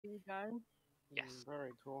go. Yes.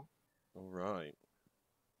 Very cool. All right.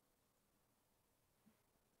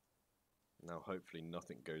 Now, hopefully,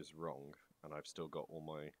 nothing goes wrong, and I've still got all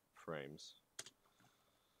my frames.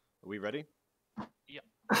 Are we ready? Yep.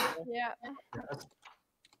 Yeah.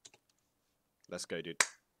 Let's go, dude.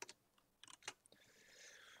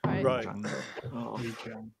 Right. Right. Oh,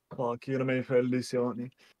 fuck, you're gonna make for Lucy, aren't you?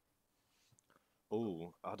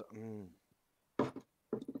 Oh,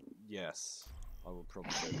 yes. I will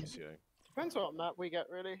probably go Lucio. Depends what map we get,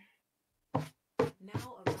 really.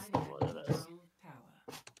 Now arriving at control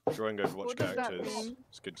tower. Drawing Overwatch What does that characters. mean?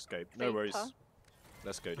 It's good escape. No worries. Data?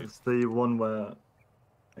 Let's go, dude. It's the one where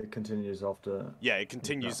it continues after. Yeah, it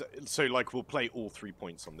continues. So, like, we'll play all 3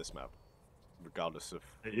 points on this map, regardless of.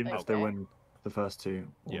 Even if they Okay. win the first two,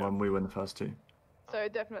 or Yeah. when we win the first two. So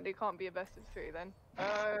it definitely can't be a best of 3 then.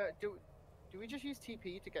 Do we just use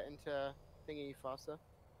TP to get into thingy faster?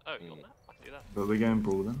 Oh, you're on that? I can do that. But we're going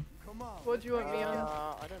brawl then. What do you want me on?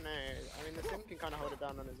 I don't know. I mean, the Sim can kind of hold it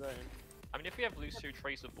down on his own. I mean, if we have Lucio,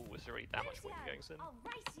 Tracer, Ball, is there really that much point in going Sim?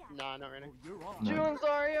 Nah, not really. Do you No. want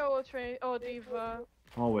Zarya or Diva?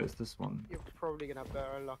 Oh wait, it's this one. You're probably gonna have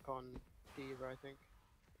better luck on Diva, I think.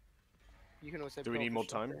 You can also. Do we build need for more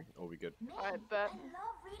time? Shocker. Or are we good? I bet. I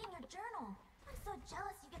love reading your journal. I'm so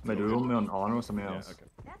jealous you get Wait, do we want me on honor or something Yeah, else? okay.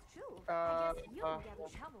 That's true.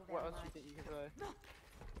 What else do you think you can play?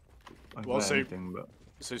 I can Well, play so- anything, but.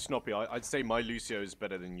 So, Snoppy, I'd say my Lucio is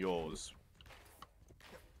better than yours.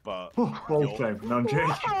 But. Oh, bold your- claim. No, I'm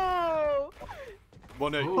joking. Oh! Well,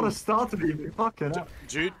 no, What a start to the evening. Fucking hell.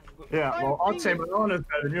 Jude, Yeah, well, I'd say my honor's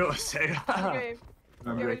better than yours, so. Okay.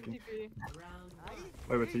 I'm Go with joking. TP. Round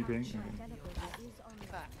Wait, we're TPing. Okay.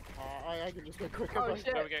 I can just go quicker. Oh but-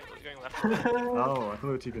 shit. Where are we going? We're going left. Oh, I thought we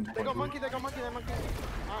were TPing. They got monkey, they're monkey.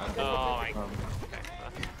 Oh my. Um, Okay.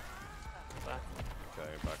 There.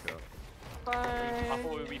 okay, back up. I Fine.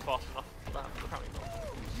 thought we would be fast enough for that, but apparently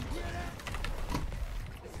not.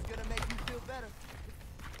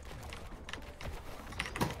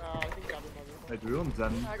 I think that'll be my Hey, do we want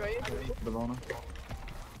Zen? I got you. The honor?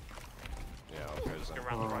 Yeah, I'll go Zen. Go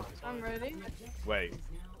around the right I'm side. ready. Wait,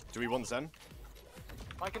 do we want Zen?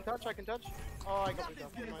 I can touch. Oh, I got it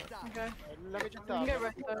done. Okay. Let me check You that. can get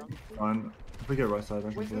rest though. Fine. If we go right side, I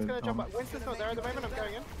can Winston's do gonna it. jump up. Winston's not there at the moment. I'm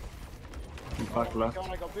going in. He's back left. God,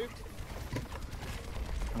 I got booped.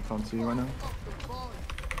 I can't see you right now.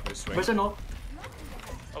 No swing. Where's it not?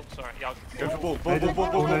 Oh, sorry. Yeah, Go for ball. Ball, Hey, ball,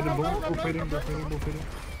 ball, ball, ball, no, ball. the ball, ball feeding, ball feeding, ball feeding.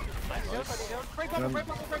 Break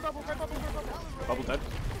bubble. Bubble dead.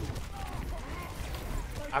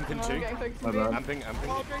 Amping I'm 2. getting close to My B. bad. Amping, amping.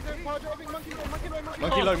 Power driving, monkey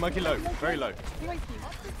Monkey low, very low.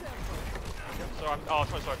 sorry. I'm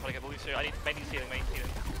trying to get the Lucio. I need main healing.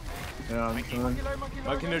 Yeah, I'm sorry.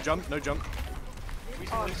 Monkey no jump, no jump.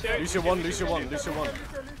 Lucio. Lucio 1, Lucio 1, Lucio 1.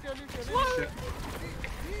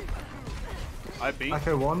 I beat.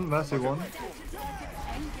 Echo 1, Mercy 1.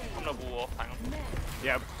 I'm gonna wall off. Hang on.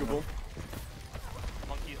 Yeah, good ball.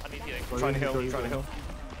 Monkeys. I need healing. Trying to heal,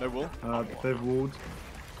 No wall. They've walled.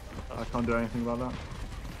 I can't do anything about that.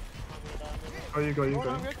 Go, you.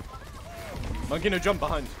 Monkey no jump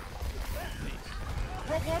behind.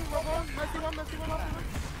 Rob one, Mercy one.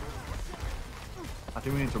 I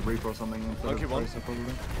think we need to reap or something instead Monkey of one. Tracer, probably.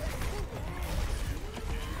 We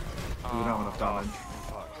don't have enough damage.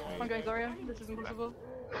 I'm going Zarya. This is impossible.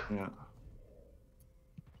 Yeah.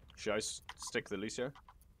 Should I stick the Lucio?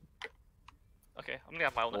 Okay, I'm gonna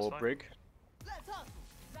have my ultimate. Or Brig?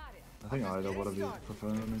 I think either, whatever you prefer,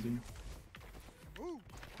 maybe.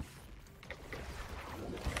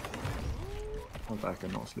 Or back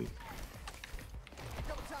and not sleep.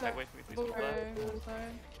 Wait, please. Hold there. Okay, sorry.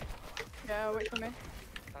 Yeah, wait for me.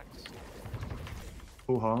 Thanks.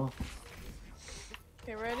 Full heart.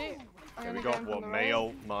 Okay, ready? I'm Okay, we gonna got go what? from the right. Male,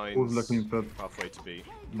 Who's mines, looking for halfway to B.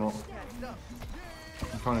 not.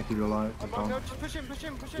 I'm trying to keep you alive. I No, can't. just push him.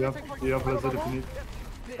 You have Blizzard if you need.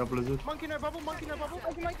 You have Blizzard. Monkey no bubble. Monkey.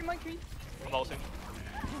 I'm ulting.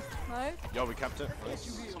 Nice. Yo, we capped it.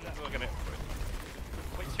 Someone's gonna.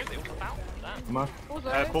 Wait, seriously, all about that? Come on.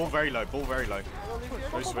 Also, Ball very low,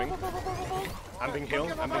 No swing. Amping heal,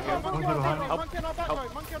 Monkey behind. Help. Monkey on our back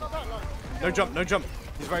line. Monkey on our back line. No jump.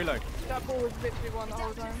 He's very low. that ball was literally one the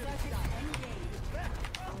whole time.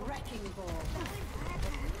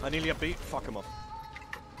 I nearly upbeat. Fuck him off.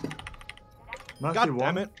 Mercy God 1.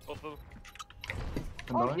 damn it. Also,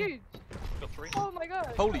 Can Oh, die. huge! got 3. Oh my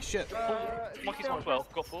god! Holy shit. Monkey's on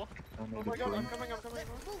 12. Got 4. I made Oh it my god, through. I'm coming.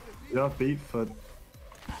 You have beat for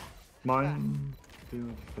mine.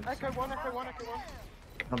 Dude, Echo one.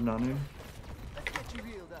 have Nanu.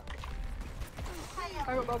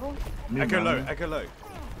 I got bubble. Need Echo Nanu. low.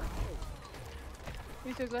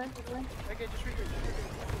 Lucia's there. Okay, just regroup.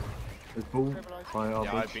 It's bull. Stabilize. By our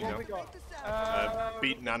Yeah, bridge. I've been What now. we got?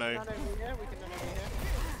 Beat Nano. Nano here, we can Nano here.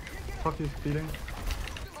 Fuck is feeding.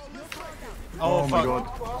 Oh, Oh my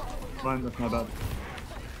fuck. god. Mine, that's my bad.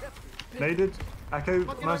 Naded. Echo,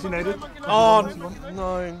 nicely naded. Oh, Nice one.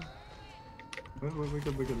 no. We're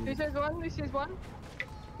good. Lucia's one.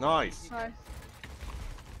 Nice. Nice.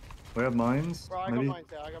 We have mines. Bro, I Maybe. got mines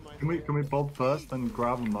there, I got mines. Can we bob first and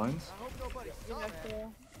grab mines? Yeah,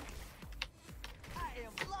 sure.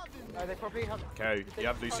 They probably have... Okay, you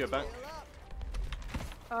have Lucia back?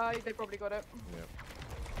 They probably got it. Yeah.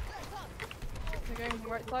 They're going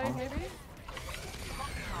right side, maybe?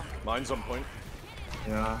 Mine's on point.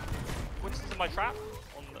 Yeah. What's in my trap?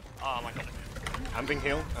 On the... Oh my god. Amping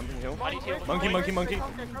heal. I need heal. Monkey. Monkey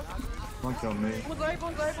on me.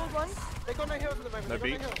 One's one. They got no heals at the moment. No they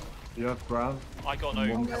beat. got no heals. You have grab. I got no.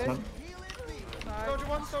 1%. Nice.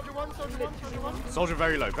 Soldier one. Soldier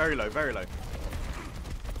very low. Dead.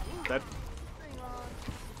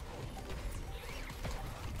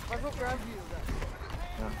 I've got grab.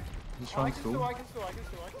 Yeah. Just I trying can to still. stall.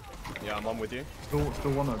 Yeah, I'm on with you. Still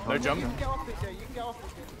one at a time. No jump. You can get off this here, you can get off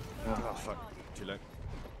this here. Yeah. Oh, fuck. Too late.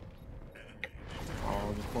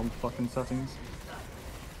 Oh, just one fucking settings.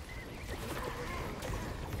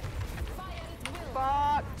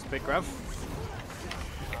 Fuck! It's a big grab.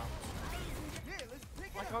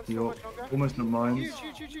 I can't steal You're much longer. almost at mines.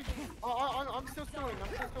 Shoot. I'm still stalling.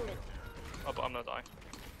 Oh, but I'm gonna die.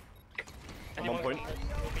 I'm on point.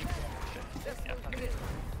 Yeah,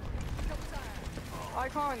 I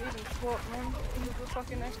can't even swap, man. This is the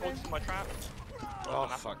fucking next game. what's in my trap? Oh,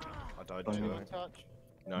 fuck. I died Oh, too no. late. Touch.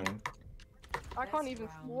 No. I can't even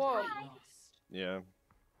swap. Yeah.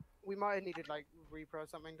 We might have needed like repro or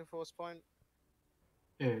something to force point.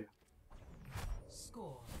 Yeah.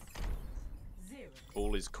 Score 0.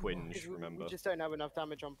 All is 'Cause Quinge, we remember. just don't have enough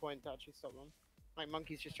damage on point to actually stop them. Like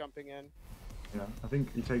Monkey's just jumping in. Yeah. I think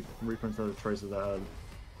you take reprints of the traces there early.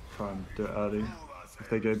 Try and do it early. If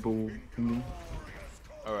they go ball thingy.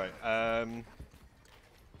 Alright,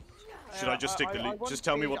 should I just stick the I want just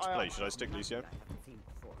tell me to what to be- play. Should I stick Lucio?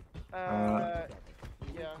 Yeah.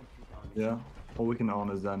 Yeah. Or we can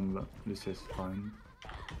honor Zen, but Lucius fine.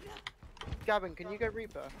 Gavin, can you go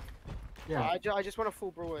Reaper? Yeah. I just want to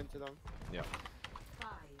full brawl into them. Yeah. 5,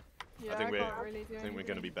 Yeah, think I we're- can't really do I think we're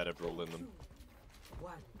going to be better brawling them.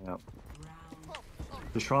 1. Yeah. Round.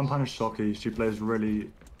 Just try and punish Shocky. She plays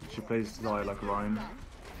Zai like Ryan.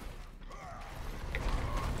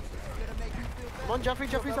 Come on,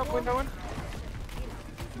 Jeffrey's up, window one.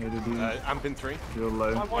 Maybe do. Amping 3. You're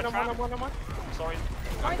low. I'm one. Sorry.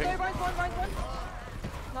 Mine's one.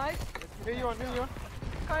 Nice. Who you on?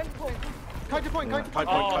 Kind of point. Kite to point. Kite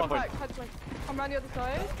Oh. point. Cut point. Come around the other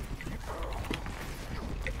side.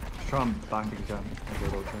 Just try and bank if you can.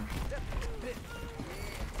 Okay, okay.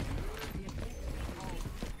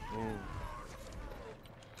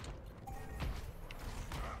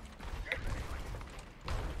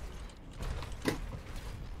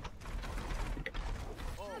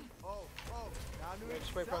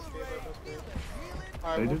 Just wait for us to be.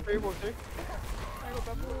 Alright, They we'll did. do. I got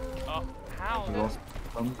bubble. Oh, how? We lost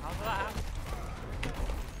some. How did that happen?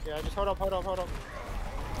 Yeah, just hold up. I got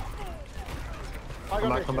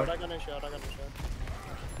Come no back. shield.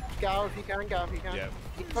 Get out if you can. Yeah.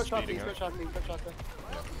 Cut shot, Speeding please. up.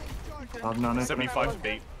 I have nano. 75 to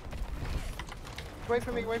beat. Wait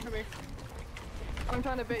for me. I'm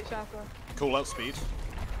trying to bait Shatter. Call out speed.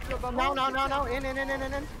 Got bubble. No. In.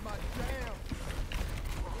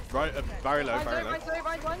 Right, very low.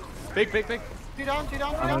 Mine's one. Big. Two down.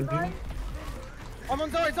 I'm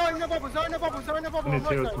on Zoe, no bubble. Only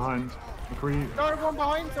two is behind. McCree. Zoe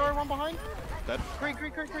one behind. Dead. Creek.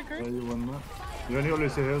 Yeah, you won that. You only got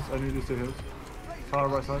Lucia Hills. Tara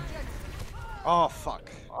right side. Oh, fuck.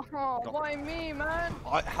 Oh, why me, man?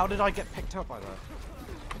 How did I get picked up by that?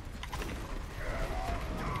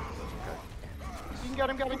 You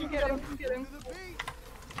can get him. Get him.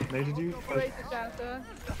 Naded you? Wait to Shatter.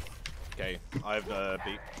 Okay, I have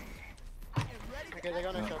beat. Okay, they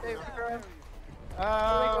got no shot. They grab.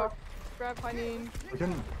 Grab Panine. We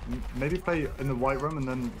can maybe play in the white room and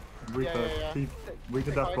then Reaper Yeah. keep Reaper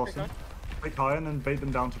Take death high, bossing. Take high and then bait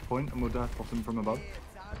them down to point and we'll death boss them from above. They're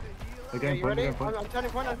Okay, getting you point, ready? they're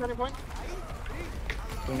getting point. I'm turning point.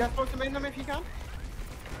 Death box them in them if you can.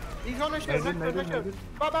 He's on the shield. Naded.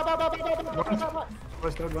 Ba.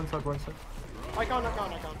 Right side. I can't.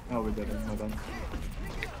 Oh, we did it. Well done.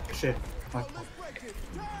 Shit. Yeah,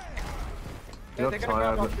 Yep, they're sorry,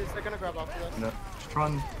 I gonna grab have after this. Yeah, just try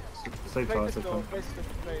and save Play first. pistol.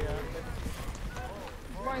 Play.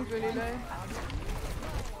 Mine's really low.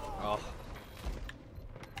 Oh.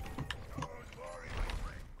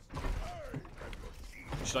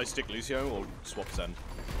 Should I stick Lucio or swap Zen?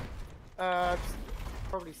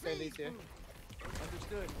 Probably stay Lijiang.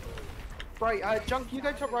 Understood. Right, Junk, you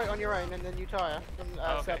go top right on your own, and then you tire from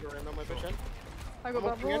Cerberus on my vision. I got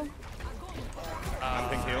bubble. I'm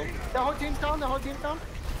pink heal. The whole team's down, the whole team's down.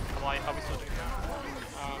 Are we still doing that?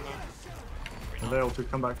 No. And they all two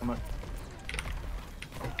come back, come back.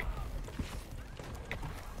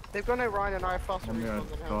 They've got no Ryan and I have faster I'm gonna respawns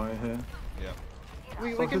than him. die here. Yeah.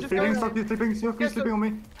 We Stop can just just sleeping, go. stop you sleeping, Stop you Yes, sleeping on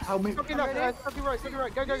me. Help me. Stop you left, stop you right, stop you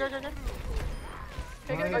right. Go. Go. I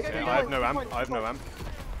have no amp. I have no amp.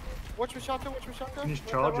 Watch for Shatter, watch for Shatter. He's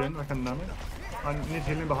charging, I can nano. I need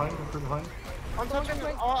healing behind, behind. I'm touching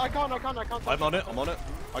it. Oh, I can't. I'm on it.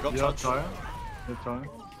 I got Yeah, touch. tire. Good tire.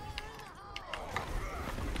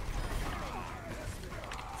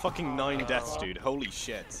 Fucking 9 deaths, dude. Holy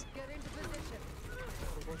shit.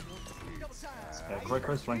 Yeah,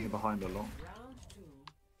 Quakero's flanking behind a lot. Round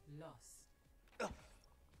 2 lost.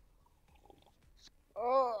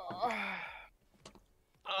 Score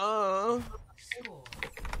 0-2.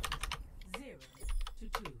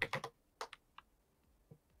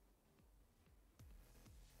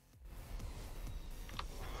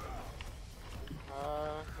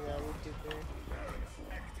 Yeah, we did there.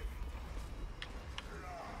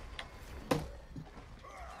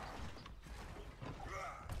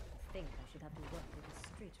 Think I should have to work with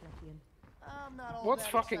a street ruffian. I'm not all What's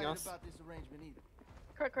that fucking excited us? about this arrangement either.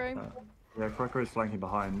 Quick room. Yeah, Quakero's flanking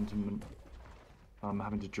behind, and I'm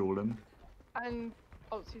having to duel him. And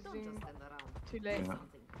ult's using too late. Yeah.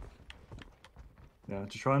 Yeah,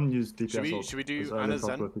 to try and use DPS ult Should we do as early Anna as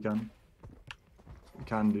possible Zen? if we can. We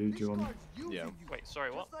can do you want? Yeah. Wait,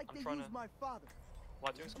 sorry, what? Just like I'm they trying used to. my father.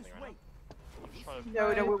 Why doing something right now? I'm just trying to.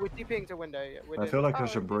 No, we're TPing to window. Yeah, we're I feel like I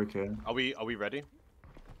should break here. Are we ready?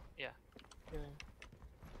 Yeah. Yeah.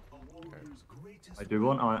 I do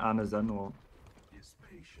want Anna Zen or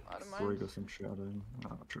I don't Brig mind. or some shit, I don't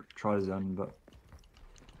know. Try Zen, but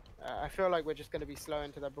I feel like we're just going to be slow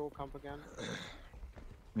into that brawl comp again.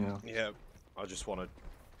 yeah. Yeah. I just want to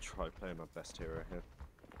try playing my best hero here.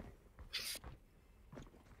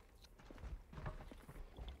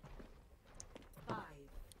 Five,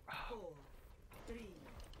 4, 3,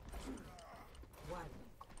 2, 1.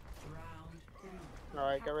 Round 3.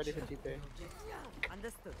 Alright, get ready for TP.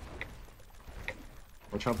 Understood.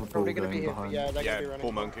 Watch out for ball Probably going to going be here. behind. Yeah, they're going to be Yeah, running.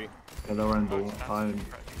 poor monkey. Yeah, they're running ball. I'm Go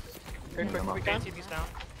quick if we Okay, can. TP's down.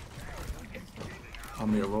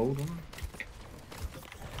 on the roll them.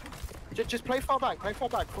 Just play far back,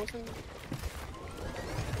 forcing.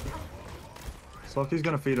 Socky's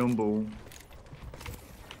gonna feed on ball.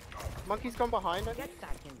 Monkey's gone behind, I think. Get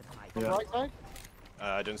back in the fight. On the Yeah. right side.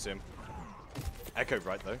 I didn't see him. Echo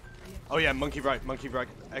right though. Oh yeah, monkey right,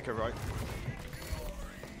 echo right.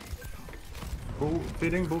 Ball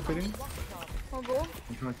feeding, ball feeding. One ball.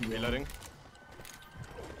 I'm trying to get Reloading.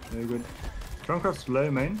 very good. Junkrat's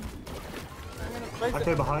low main. Place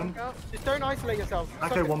Echo it. behind. Just don't isolate yourself.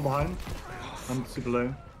 Echo one behind. I'm super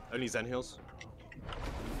low. Only Zen heals.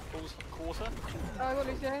 Balls quarter. I got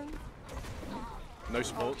Lijiang. No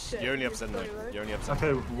supports. shit, You only have he's Zen though. fully low. You only have Zen.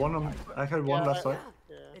 Echo one on Echo one Yeah, left side.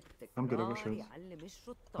 Yeah. I'm good, I got shields.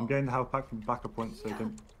 I'm getting the health pack from backup points, so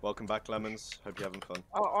don't. Welcome back, Lemons. Hope you're having fun.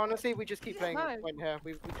 Oh, honestly, we just keep playing Nice. point here.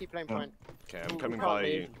 We keep playing Yeah. point. Okay, I'm We coming can't by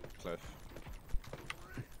leave. you, Cliff.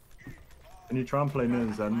 Can you try and play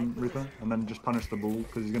near Zen, Reaper, and then just punish the ball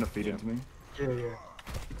because he's gonna feed Yeah. into me. Yeah.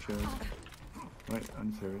 Cheers. Wait,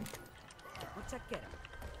 I'm serious.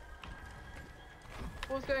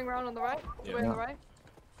 Ball's going round on the right. Yeah. Way on the Yeah. right.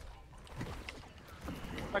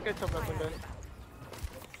 I go top left window.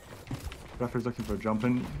 Referee's looking for a jump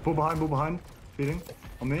in. Ball behind. Feeding.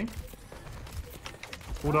 On me.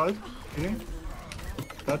 Ball died. Feeding.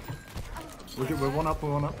 Dead. We're one up,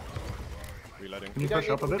 Reloading. Can you push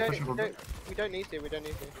up a bit? Push up a bit. We don't need to.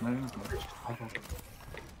 No.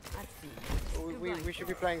 We should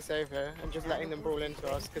be playing safe here and just letting them brawl into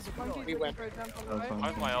us because Monkey's we looking win. for a jump on the That's right. fine. I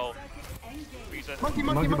have my ult. Use it. Monkey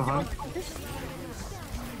behind.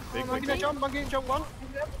 Big, Monkey big. jump one.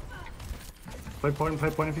 Play point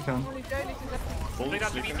if you can. Only Joe, Lijiang left. Ball Play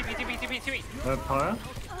down, sleeping. TP. Pyre.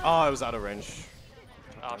 Oh, I was out of range.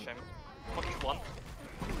 Ah, shame. Monkey's one.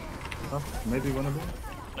 Maybe one of them.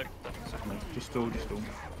 Nope. No, just stall.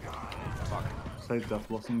 Save Death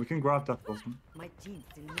Blossom. We can grab Death Blossom. My team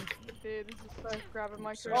still needs me. Dude, this is so grabbing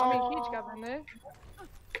my crew. Oh. I mean, huge grabbing there.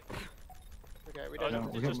 Okay, we Oh,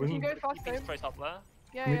 don't. we just can- Can you go fast TP's though? straight up there.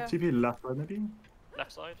 Yeah, Can you yeah. TP left side maybe?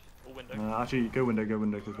 Left side. Or window. Actually, go window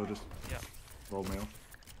because they'll just Yeah. roll me off.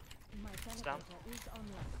 It's down.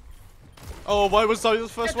 Oh, why was I the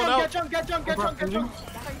first one out? Get jump. Can you?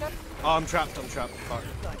 Tank dead. Oh, I'm trapped. Fuck.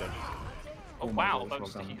 I'm dead. Oh my wow, God,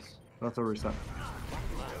 those well done. keys. That's a reset.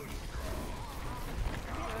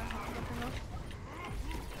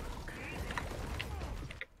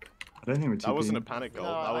 I don't think we're That wasn't a TPing. panic ult.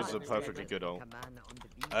 No, That I was a think we perfectly good ult. Command on the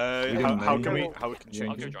beat. How didn't can we know. change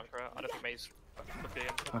I'll go it? drunk for it. I don't think May's looking.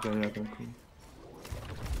 Okay, yeah, okay, cool.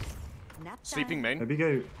 Nap Sleeping time.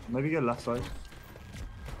 main. Maybe go left side.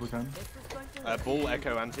 We can. This is going to Ball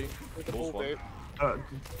echo anti. With the Ball's ball one. boot.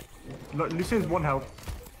 Look, Lucian's one health.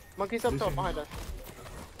 Monkey's up top Lucian. behind us.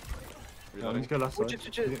 Yeah, Reloading. let's go left side.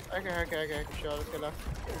 Okay, sure, let's go left.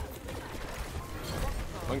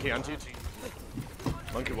 Monkey anti.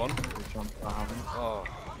 Monkey one. Good jump, that happened. Oh.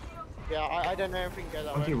 Yeah, I don't know if we can go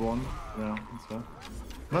that Monkey way. one. Yeah, that's fair.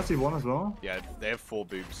 Mercy one as well. Yeah, they have 4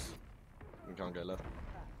 boobs. We can't go left.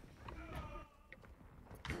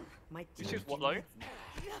 my You team choose what though? needs me.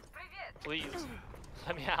 Please.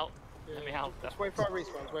 Let me out. Let me out. Let's wait for our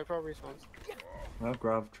respawns, wait for our respawns. Well,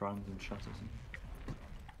 grab, trans, and shatters.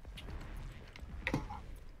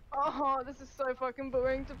 Oh, this is so fucking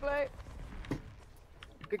boring to play.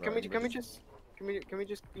 Can we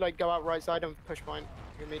just like go out right side and push point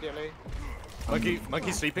immediately?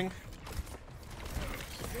 Monkey sleeping.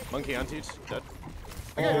 Monkey anti. Dead.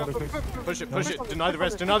 Okay, Push it. Deny the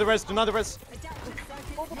res. Deny the res. Deny the res.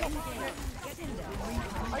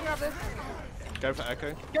 I grab this. Go for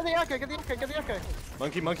echo. Get the echo.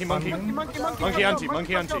 Monkey. Monkey Monkey anti.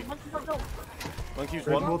 Monkey anti. Monkey's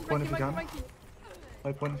Go one. towards point if you can. Monkey.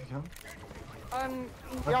 Play point if you can. Yeah, I'm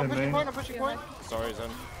Okay, pushing main. point, I'm pushing point. Sorry, Zen.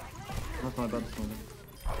 That's my bad. That's my bad.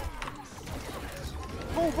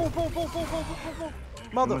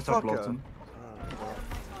 Ball. Almost have blocked him.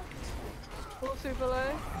 All super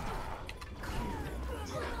low.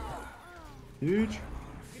 Huge.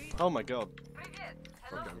 Oh my god.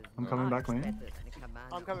 I'm coming back, Better mate. than a command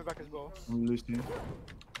I'm coming back as well. I'm losing you.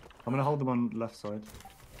 I'm gonna hold them on left side.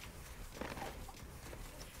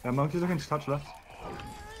 Yeah, monkeys looking to touch left.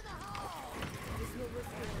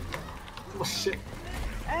 Oh shit.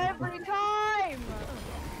 Every time!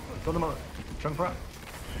 Got them up. Chunk rat.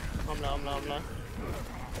 I'm low.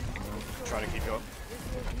 Trying to keep you up.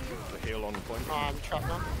 The heal on point. Oh, I'm trapped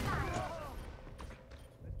now.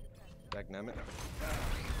 Dagnammit.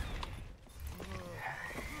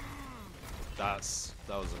 That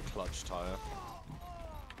was a clutch tire.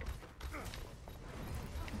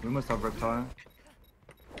 We must have red tire.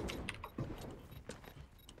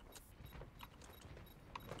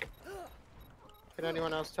 Can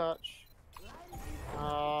anyone else touch?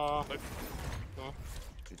 No.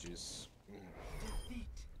 GG's.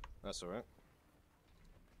 That's alright.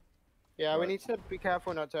 Yeah, we Right. need to be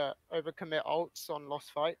careful not to overcommit ults on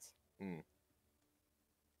lost fights.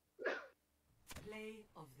 play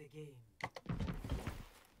of the game.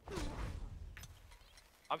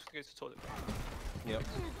 I'm just gonna go to the toilet. Yep.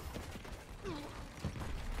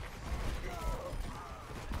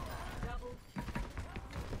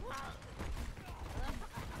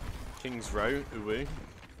 King's Row, ooh.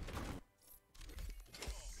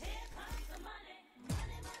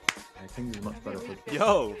 I think it's much better for.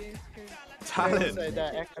 Yo! Also, Talon!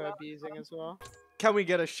 they're echo abusing as well. Can we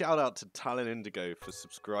get a shout out to Talon Indigo for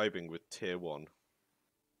subscribing with tier 1?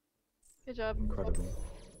 Good job. Incredible.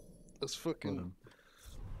 That's Well fucking. done.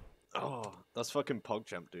 Oh, that's fucking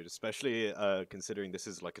PogChamp, dude. Especially considering this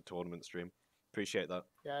is like a tournament stream. Appreciate that.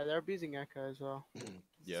 Yeah, they're abusing echo as well.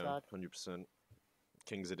 Yeah, Sad. 100%.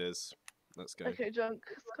 Kings it is. Let's go. Okay, junk.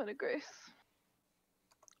 It's kind of gross.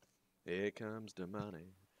 Here comes the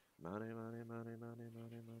money. Money, money, money, money,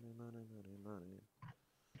 money, money, money, money, money.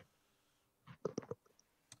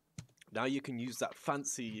 Now you can use that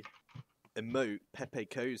fancy emote, Pepe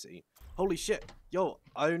Cozy. Holy shit. Yo,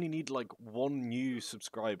 I only need like 1 new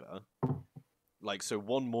subscriber. Like, so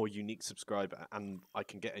 1 more unique subscriber and I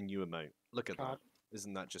can get a new emote. Look at that.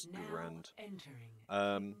 Isn't that just grand? Entering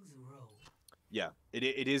King's Row. Yeah,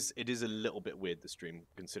 it is a little bit weird, the stream,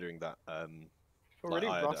 considering that Already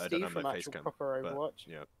I rusty don't have from my face actual cam, proper but, Overwatch.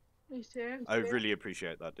 yeah. Me too. I really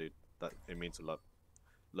appreciate that, dude. That it means a lot.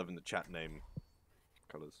 Loving the chat name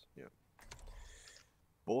colors. Yeah.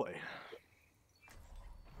 Boy.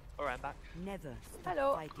 Alright, I'm back. Never stop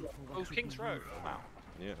Hello. fighting for what Oh, you King's Row. believe in. Wow.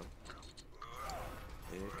 Yeah.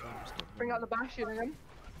 Here comes the Bring out the Bastion again.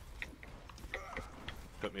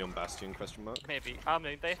 Put me on Bastion ? Maybe. I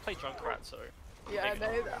mean, they play Junkrat, so. Yeah,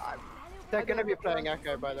 Maybe. no, They're gonna be playing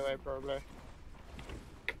echo, by the way, probably.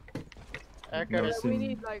 Echo No, is, we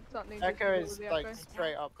need like something. echo different is with the like echo.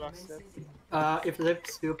 straight up busted. If Lip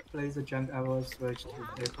still plays the junk, I will switch to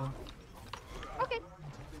paper. Okay.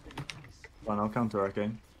 Fine, I'll counter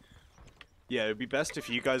okay. Yeah, it'd be best if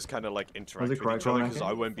you guys kind of like interact with correct each other on, because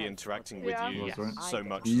okay? I won't be interacting with you Yes. Right. so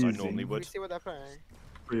much as I Easy. normally We would. see what they're playing.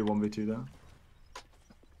 3 1v2 there.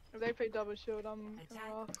 If they play double shield, I'm gonna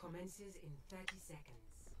Attack commences in 30 seconds.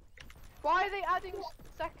 Why are they adding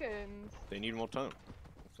seconds? They need more time.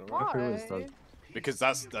 It's alright. Why? Because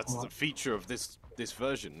that's the feature of this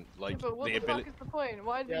version. Like But what the the fuck ability. is the point?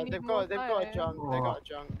 Why do Yeah, you need they've more got a time? junk. They got a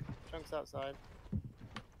junk. Junk's outside.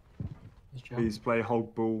 Please play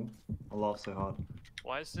Hulk Ball. I laugh so hard.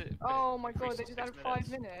 Why is it? Oh my god, they 3 just added 6 5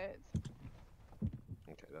 minutes.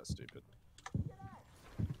 Okay, that's stupid.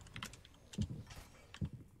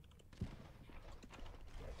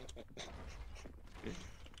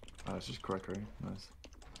 Oh, it's just crackery. Nice.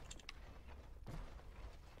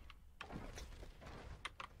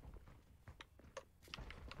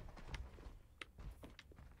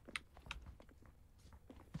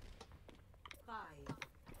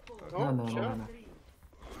 Oh, No. sure.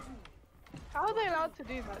 How are they allowed to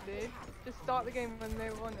do that, dude? Just start the game when they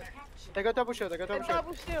want it. They got double shield. They got They're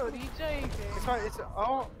double shield. double shield, are you joking? It's fine. It's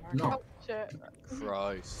oh. No. Oh shit.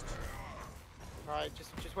 Christ. Alright,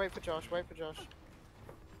 just wait for Josh. Wait for Josh.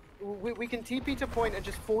 We can TP to point and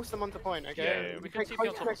just force them onto point, okay? Yeah, we can Play TP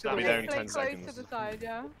on top of close to the Sammy. Be there wall. in Play 10 close seconds. to the side,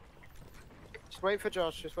 yeah? Just wait for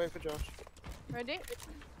Josh. Just wait for Josh. Ready?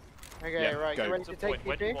 Okay, Yeah, right. go. You ready To to take point.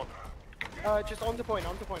 Where do you TP? want? Just onto point.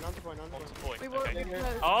 Onto point. Onto point. Onto On point. to point. We want Okay. you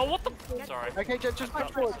to Oh, what the? Sorry. Okay, just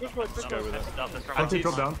push forward. Push forward. Push Go forward. with it. Quickly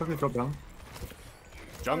drop down. Quickly drop down.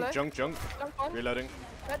 Junk, Hello? junk, junk. jump on. Reloading.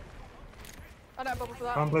 Red. I don't have bubble for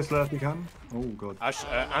that. Try and place left if you can. Oh god. Ash,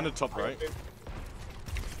 and a top right.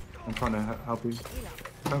 I'm trying to help you.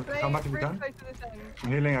 Come Play back if you really can. close to this end.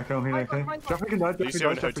 I'm healing Echo. I'm healing Echo. Jeffrey died. You see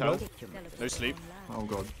on Jeffrey hotel. died. No sleep. Oh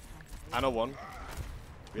god. Anna 1.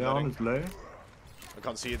 Yeah, on Reloading. is low. I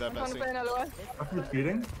can't see you there, I'm trying to Betsy. play an LOS. Jeffrey's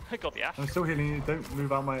bleeding. I got the Ash. I'm still healing you. Don't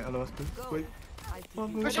move out my LOS, please. Wait. Oh,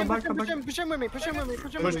 Push come him, back, push him, come push back. him, push him with me, push him with me,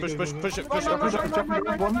 push him Push, with me. push, push, push it, Run, push run, it, run, push run, it. run, run,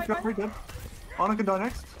 run, One, run, Jeffrey dead. Anna can die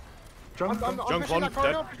next. Jump. I'm Jump pushing on, that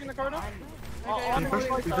corridor, dead. pushing the corridor. Okay, On He the pushed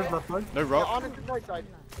right side. left side. No Yeah, rock. on the right side.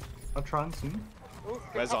 I'll trans soon. Oh, get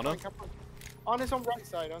Where's cap Anna? on, cap on. Anna's on right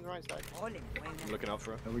side, on the right side. I'm looking out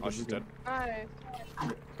for her. There we go, Oh, she's we go. dead. Nice. Come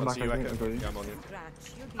Can't back, see you, I Echo. think. I got you. Yeah, I'm on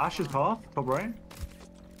you. Ash is half, top right.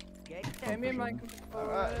 Okay, me and Mike can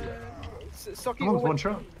Saki Come on, one always,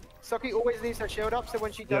 shot. Saki always leaves her shield up, so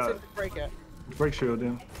when she does Yeah. it, break it. Break shield,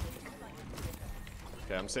 yeah.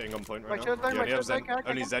 Okay, I'm sitting on point My right now. shield's low, You my only have shield's low, Zen. careful.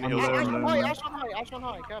 Only Zen I'm heals. low, Ash I'm on low. high, Ash on high, Ash on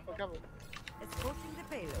high, careful, careful. Escorting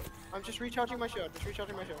the payload. I'm just recharging my shield, just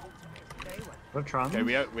recharging my shield. Very well. We're trans. Okay,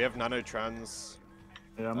 we have nano trans,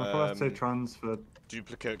 Yeah, I'm gonna have to say um, trans for.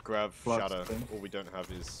 duplicate, grav, Flux shatter. thing. All we don't have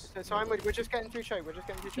is. So it's fine, we're just getting through choke, we're just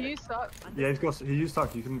getting through You choke. suck. Yeah, he used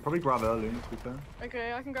stuck. You can probably grab early, to be fair.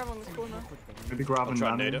 Okay, I can grab on this corner. Maybe grab I'll and try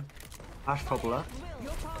and nade nano. it. Ash top left.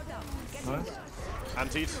 Nice.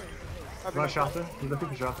 Antes. Nice shatter. He's looking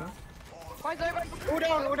for shatter. Mine's over. All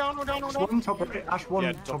down, all down, all down, all down. One top right. Ash one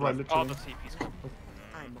Yeah, top top right, left. Oh, literally. the TP's gone.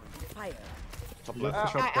 I'm on fire. Top Yeah.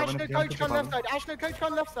 left. Push up, Ash Kevin, no if you can, coach, push come up left on. side, Ash no coach,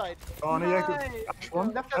 come left side. Oh, no, yeah, Nice. Ash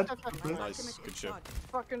one. Left, Dead. left, left. Nice, good shit.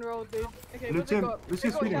 Fucking roll, dude. Okay, what's Lucian, it got? Lucian's They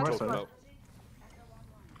got speeding shatter right Top side.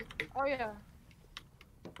 left. Oh yeah.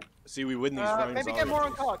 See, we win these rounds. Maybe get more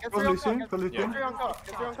on cart, get Go 3 on Lucian, cart, go get Lucian. 3 on cart,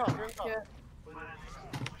 get 3 on cart, 3 on cart. Yeah.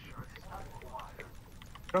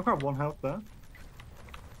 Don't grab one health there.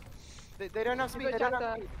 They don't have speed, Good they don't job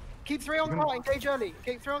have there. speed. Keep 3 on cart, engage early.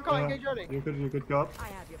 Keep 3 on cart, engage early. You're good guard. I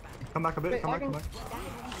have your back. Come back a bit, Wait, come I back, come can- back.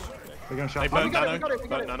 They're gonna They shout. We burnt got it, nano. we got it, we got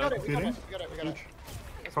Burnt it, we nano. got it, we got it, we got it, we got it.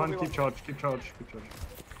 That's Try what and we keep wanted. charge, keep charge, keep charge.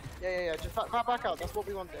 Yeah, just back out, that's what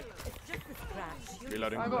we wanted. It's just a scratch.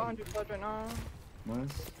 Reloading. I got 100 blood right now.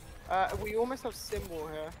 Nice. We almost have symbol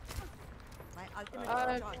here. My ultimate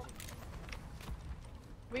Uh, is charging.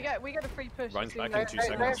 We get a free push. Ryan's as back soon in as- 2 They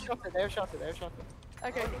have seconds. shot it, they have shot it, they have shot it.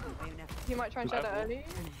 Okay, he might try and shatter early.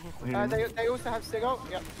 They also have Sigil.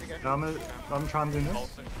 Yep, okay. I'm transing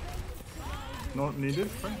this. Not needed.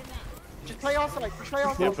 Just play our side, play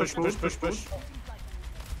our Yeah, side. push.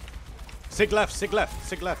 Sig left, sig left,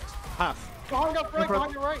 sig left. Half. Behind us, right,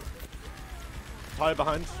 behind your right. Tire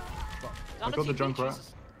behind. I got the junk rat.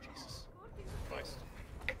 Jesus Christ.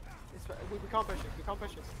 We can't push it, we can't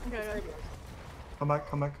push it. Okay. Come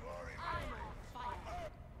back.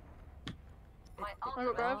 I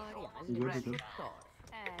got grab. You're good.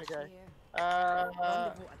 Okay.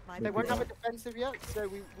 Wonderful at my They won't have a defensive yet, so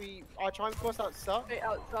I'll try and force out stuff. Straight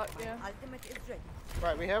out, suck, yeah. ultimate is ready.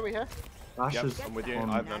 Right, we here. Ash Yep, is I'm with you. on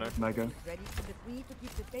I have nano. Mega. Ready for the three to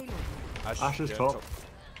keep the payload. Ash is yeah, top.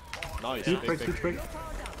 Nice. Keep Big, quick, big. keep quick. Get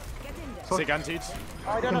in there. Fuck. Sig antes.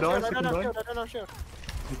 I don't Second have die, shield, I don't have second shield, I don't have shield.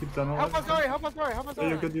 You keep Zen Help alive. us, sorry, help us, sorry, help us, Yeah, sorry.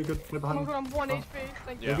 you're good, you're good. Play Oh my behind. god, I'm 1 HP.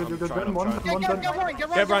 Thank you. Yeah, You're good, I'm you're good. trying, One, I'm trying. one, Get Zen. Ryan,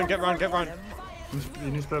 Get round, get round.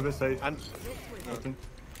 You need to play a bit safe. And Okay.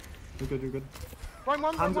 You're good, you're good. Ryan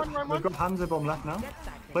one, Hands, Ryan they've got hands bomb left now.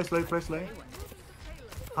 Play slow, play slow.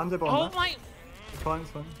 Hands bomb Oh left. my! It's fine, it's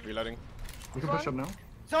fine. reloading. We can push up now.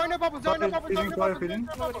 Sorry, no bubbles, sorry, no bubbles, sorry, no bubbles, Feeding.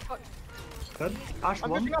 no bubbles. Dead. Ash I'm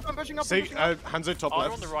one. pushing up, I'm pushing up, I'm See, pushing up. Hanzo top Oh, they're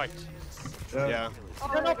left. on the right. Yeah. Oh,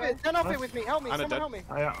 Turn there off we it, go. turn off it with me, help me, Anna someone dead.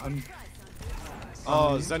 help me. I'm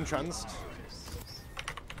Oh, Zen transed.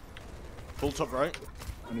 Full top right.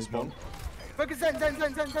 I need Spawn. one. Focus Zen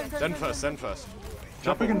Zen first, Zen first.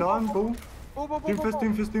 Jumping and down, ball. Ball, ball, Team ball, first, ball.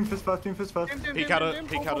 team first, team first first, team first first. Doom, Peek out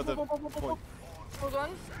of the point. Hold on.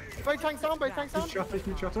 Both tanks down, both tanks down.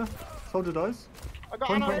 Keep chatter. Soldier dies. I got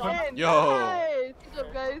Point, Anna point, on. point. In. Yo. Nice. Good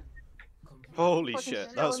job, guys. Holy Fucking shit,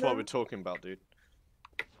 shit that's on what them. we're talking about, dude.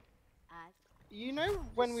 You know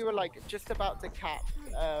when we were like just about to cap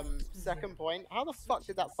second point, how the fuck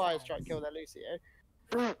did that fire strike kill that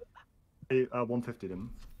Lucio? 150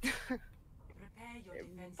 them.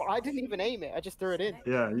 But I didn't even aim it, I just threw it in.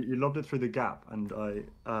 Yeah, you lobbed it through the gap, and I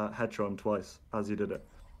headshot him twice as you did it.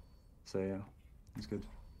 So yeah, it's good.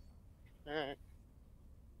 Alright.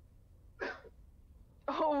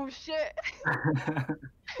 Oh shit.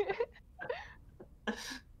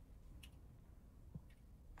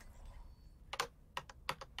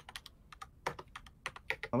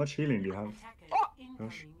 How much healing do you have?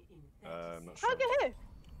 Gosh. I'm not How sure. did I get here?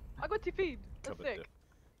 I got TP'd. That's Covered sick.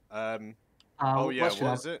 it. Oh yeah, what should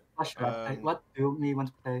what is it? What should I play? What do you want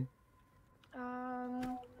to play?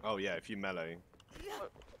 Oh yeah, if you melee.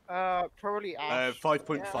 Probably Ash.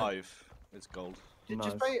 5.5 is gold.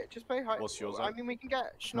 Just Nice. play high. What's yours I at? mean, we can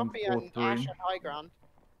get Schnoppy 4-3. and Ash at high ground.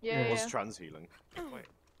 Yeah, What's yeah. trans healing? Wait.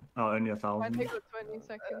 Oh, only I 1,000. take it 20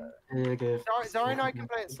 seconds. Yeah, give. Zara and I can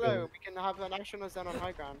play it slow. We can have an Ash and a Zen on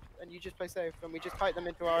high ground, and you just play safe, and we just kite them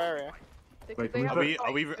into our area. Wait, They can have we a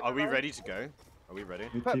Are we fight, ready to go? Are we ready?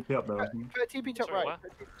 You TP up there, I think. Put a TP top Sorry, right. what?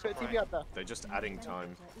 Put a TP up there. They're just adding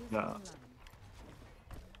time. Yeah.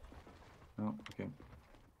 Oh, okay.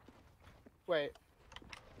 Wait.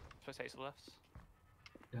 Supposed to take to the left.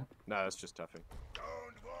 No, it's just tapping.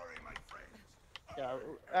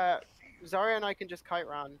 Yeah. Zarya and I can just kite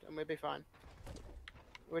round, and we'll be fine.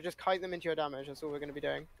 We'll just kite them into your damage. That's all we're going to be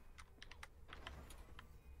doing.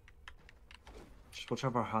 Just watch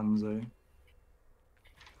out for Hanzo.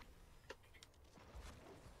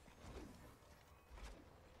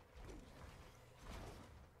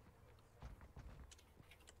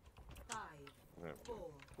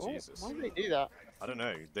 Oh, Jesus. why do they do that? I don't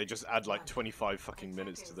know. They just add like 25 fucking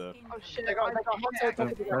minutes to the. Oh shit. They got Hanzo top of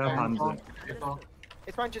the They have ground. Hanzo.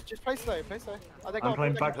 It's fine. Just play slow. Play slow. Oh, they I'm got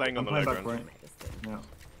playing they back. got- Playing on I'm the playing low back ground. right.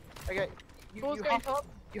 Yeah. Okay. Ball's You going have, top.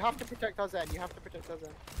 you have to protect our Zen. You have to protect our Zen.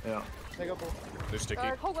 Yeah. They got ball. No sticky.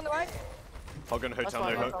 Hog on the right. Hog on That's hotel,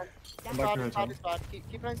 fine. no That's hook. fine. Come back to Bad, hotel. bad is bad.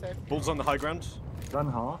 Keep playing safe. Bull's on the high ground.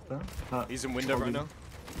 Run half there. He's in window right now.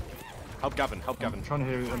 Help Gavin, help I'm Gavin. trying to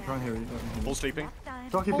hear you. I'm trying to hear you. Bull sleeping.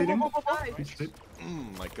 Jockey feeding. Nice. Feed sleep.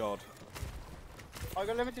 My god. I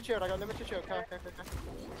got limited shield. Okay.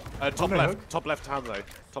 Top no left, hook. top left hand though.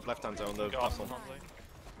 Top left hand on the Go up platform. on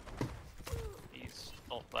Hanzo. He's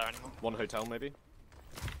not there anymore. One hotel maybe.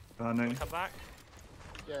 No. Come back.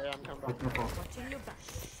 Yeah, I'm coming Wait, back. no, Watching your back.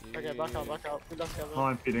 Okay, back out. Good luck, Gavin. Oh,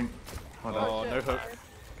 I'm feeding. Oh, no. Oh, no shit. hook.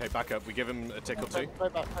 Okay, back up. We give him a tick or two. Play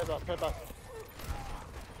back.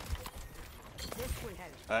 This will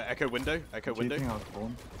help. Echo window. Echo window. Cheating out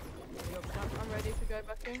spawn. I'm ready to go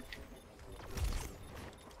back in.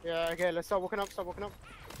 Yeah, okay, let's start walking up.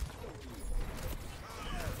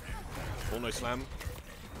 Bull no slam.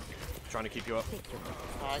 Trying to keep you up.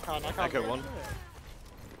 No, I can't. Echo one.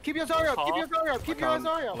 Keep your Zarya up, keep your Can't.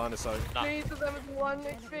 Zarya. Line of sight. Nah. Please, of them is 1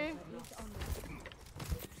 HP.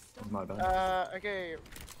 That's my bad. Okay.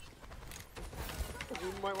 We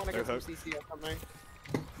might want to No get some hook. CC or something.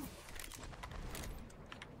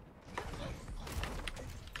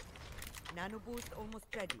 Nano boost almost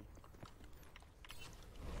ready.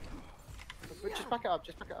 But just back it up.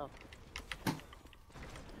 Group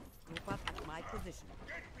up at my position.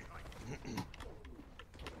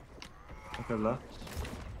 Okay, left.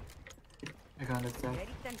 I got it. Ready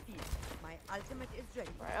 10 feet. My ultimate is ready.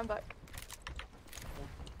 Right, I'm back.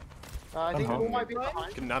 I think Uh-huh. Bull might be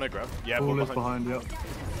behind. Can nano grab. Yeah, Ball bull is behind. behind,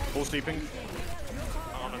 yeah. Bull sleeping.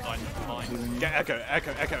 Oh, no, fine. Get echo.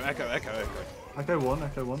 Echo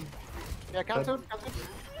one. Yeah, cancelled.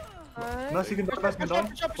 Alright. Nice, you can die, nice, you can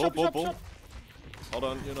die. Bull. Hold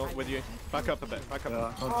on, you're not with you. Back up a bit. Back up. Yeah,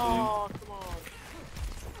 I can't see Oh, come on.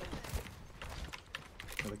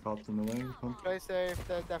 The cart's in the way. Come. Play safe.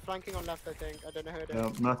 They're flanking on left, I think. I don't know who it is.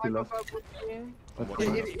 Yeah, Matthew left.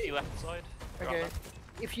 If left side. Okay.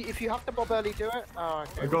 If you have to bob early, do it. Oh,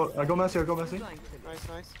 okay. I got Messi. Nice,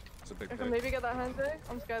 nice. It's a big I pick. can maybe get that hand though.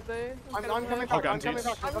 I'm scared though. I'm coming back. Hog I'm coming antis.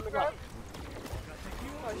 back. I'm coming back.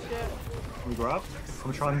 Oh shit. We grab.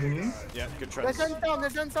 I'm challenging you. Yeah, good There's trends. end down.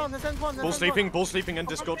 There's end down. There's end one. Ball sleeping in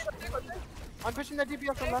Discord. I'm pushing the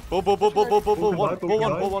DPS on left. Ball,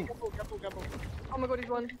 one. Oh my god, he's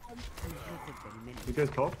won. You guys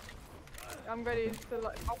top. I'm ready to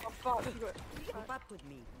like. Oh fuck. He's got Group up with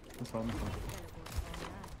me. That's fine.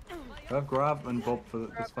 I have grab and bob for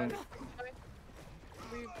this fight.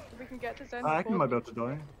 We can get to send. I might be able to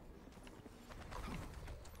die.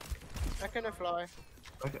 I can fly.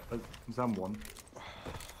 Okay, Zam one.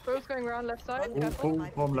 Bro's going around left side. All Careful.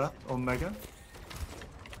 bomb left on Mega.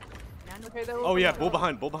 Okay, they're all Oh yeah, going ball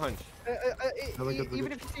around. behind.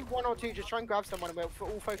 Even if you see one or two, just try and grab someone and we'll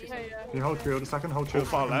all focus. Yeah, on. yeah. Can you hold shield a second? Hold Ball shield.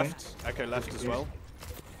 far second, mate. left. Echo left as well.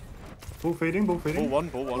 Ball feeding. Ball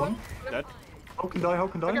one. Dead. Hulk can die.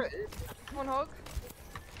 Okay, One hog.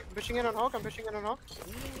 I'm pushing in on Hog.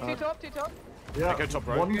 Two top. Yeah. Echo top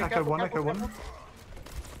right. One. Yeah, Echo careful, one. careful, Echo one.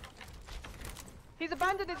 He's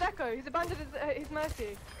abandoned his echo. He's abandoned his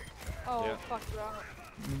mercy. Oh Yeah. fuck that.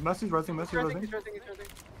 Messi's resing. He's resing. There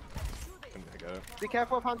we go. Be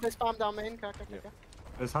careful of Hunter spam down main. Okay.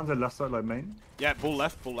 There's hands at left side like main. Yeah, ball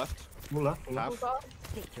left. Ball left. Half. Hold up.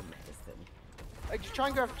 Take your medicine. Just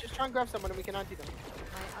try and grab someone and we can anti them.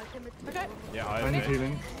 My ultimate Okay. Yeah, I need I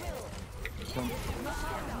healing.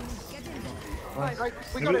 Right,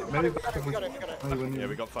 we got it. Maybe We got it. We got it. Oh, you win, Yeah,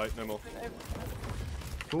 we got fight, no more.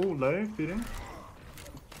 Ball low. Feeding.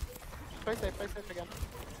 Play safe again.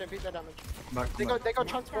 Don't beat their damage. Back. They got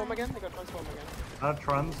transform again. I have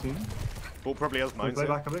trans soon. Ball probably has Can we mine. play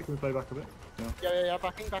back a bit? Yeah. Yeah.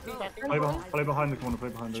 Backing. Play behind the corner.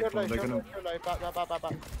 Shield low. They're gonna.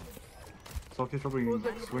 Back. Socky's probably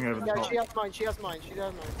gonna swing over the Yeah, top. she has mine.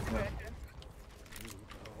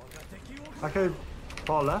 Okay,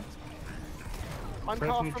 far left. I'm Press cut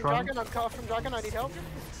off me from trying. Dragon. I need help.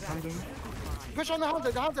 Handing. Push on the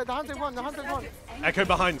Hunter. The Hunter won. Echo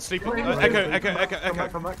behind, sleeping. Echo.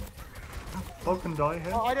 Come back. Hulk can die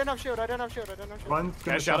here. Oh, I don't have shield. Ryan's gonna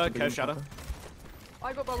Care shatter. shadow.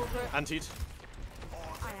 I got bubble flip. Antied.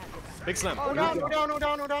 Big slam. All down.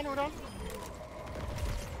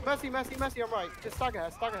 Mercy, I'm right. Just stagger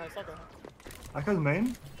her. Echo's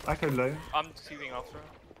main. Echo low. I'm seething after her.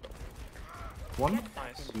 One.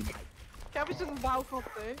 Nice. Cabbage doesn't bow off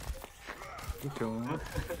though. Good kill.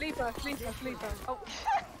 Sleeper. Oh.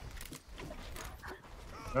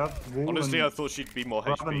 Grab wall Honestly, I and thought she'd be more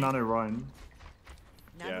grab a HP. nano Ryan.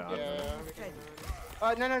 Yeah,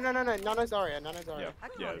 No. Nano's Zarya.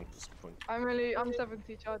 Yeah, that's the point. I'm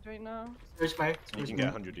 70 charge right now. Switch mate. You can get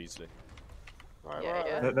 100 easily. Right.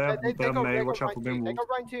 Yeah. They have May. got Watch out for Ryan being too. They walled. got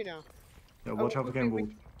Ryan too now. Yeah, watch out for getting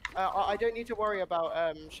walled. I don't need to worry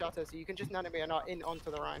about Shatter, so you can just nano me and in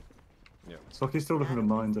onto the Ryan. Socky's still looking for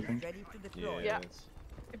mines, I think. Ready to deploy. Yeah. it's-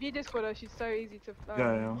 If you Discord her, she's so easy to.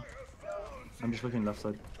 Yeah. I'm just looking left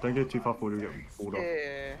side. Don't go too far forward, you'll get walled off.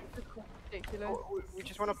 Yeah. Ridiculous. We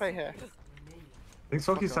just want to play here. I think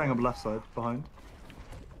Socky's staying up left side, behind.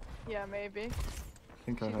 Yeah, maybe. I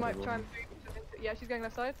think I She heard might it. try and. Yeah, she's going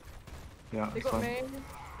left side. Yeah, They it's got fine. main.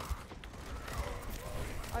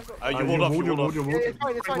 I've got. You walled off, you walled off. Yeah,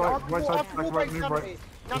 it's fine. Right side, Move right, move right.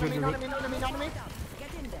 Nano me.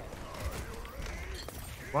 Get in there.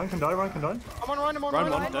 Ryan can die. I'm on Ryan. Ryan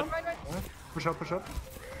one, Right, dead. right. Push up.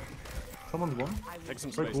 Someone's one. Take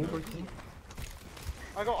some Break space. wall, now.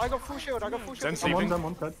 break wall. I got full shield. Zen I'm on sleeping.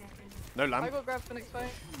 them, dead. No I lamp. got grab for next fight.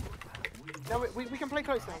 No, we can play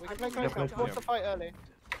close now. play Force close. the fight early.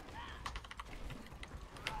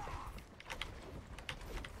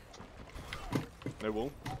 No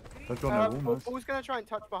wall. They've got no wall, nice. Ball's gonna try and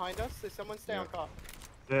touch behind us, so someone stay on car.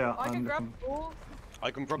 Yeah, I can I'm grab looking. ball.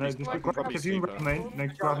 I can No, probably. just I can grab, probably if you sleep can grab her. main, no,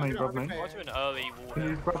 grab main. Why do an early wall Can you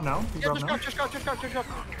there? grab now? Can you Yeah, grab just now?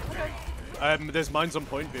 go. There's mines on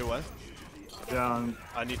point. Be aware. Yeah,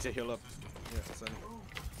 I need to heal up. Yeah, Zen.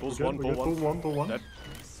 Ball's good, one. we're Ball good. one. Ball one. Dead.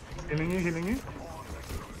 Healing you.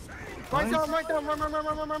 Right Nice. down,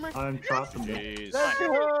 run. I'm trapped in there. Jeez. Let's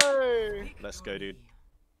go! Let's go, dude.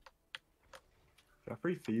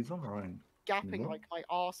 Jeffrey feeds on Ryan. Gapping What? like my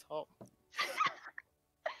arsehole.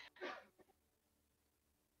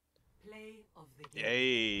 Play of the game.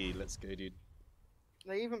 Yay. Let's go, dude.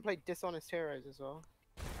 They even played Dishonest Heroes as well.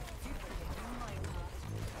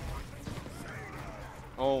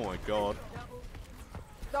 Oh my god.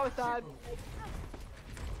 That was sad.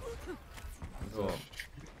 Oh.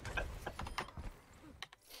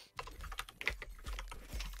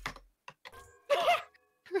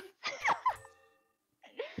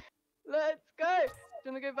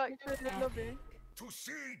 to go back to the lobby? To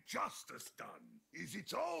see justice done is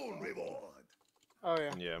its own reward. Oh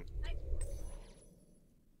yeah. Yeah.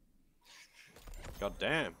 God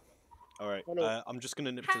damn. Alright, I'm just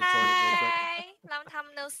gonna nip to the toilet real quick. Hi, long time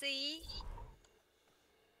no see.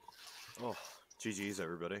 Oh, GG's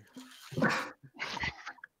everybody.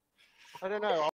 I don't know.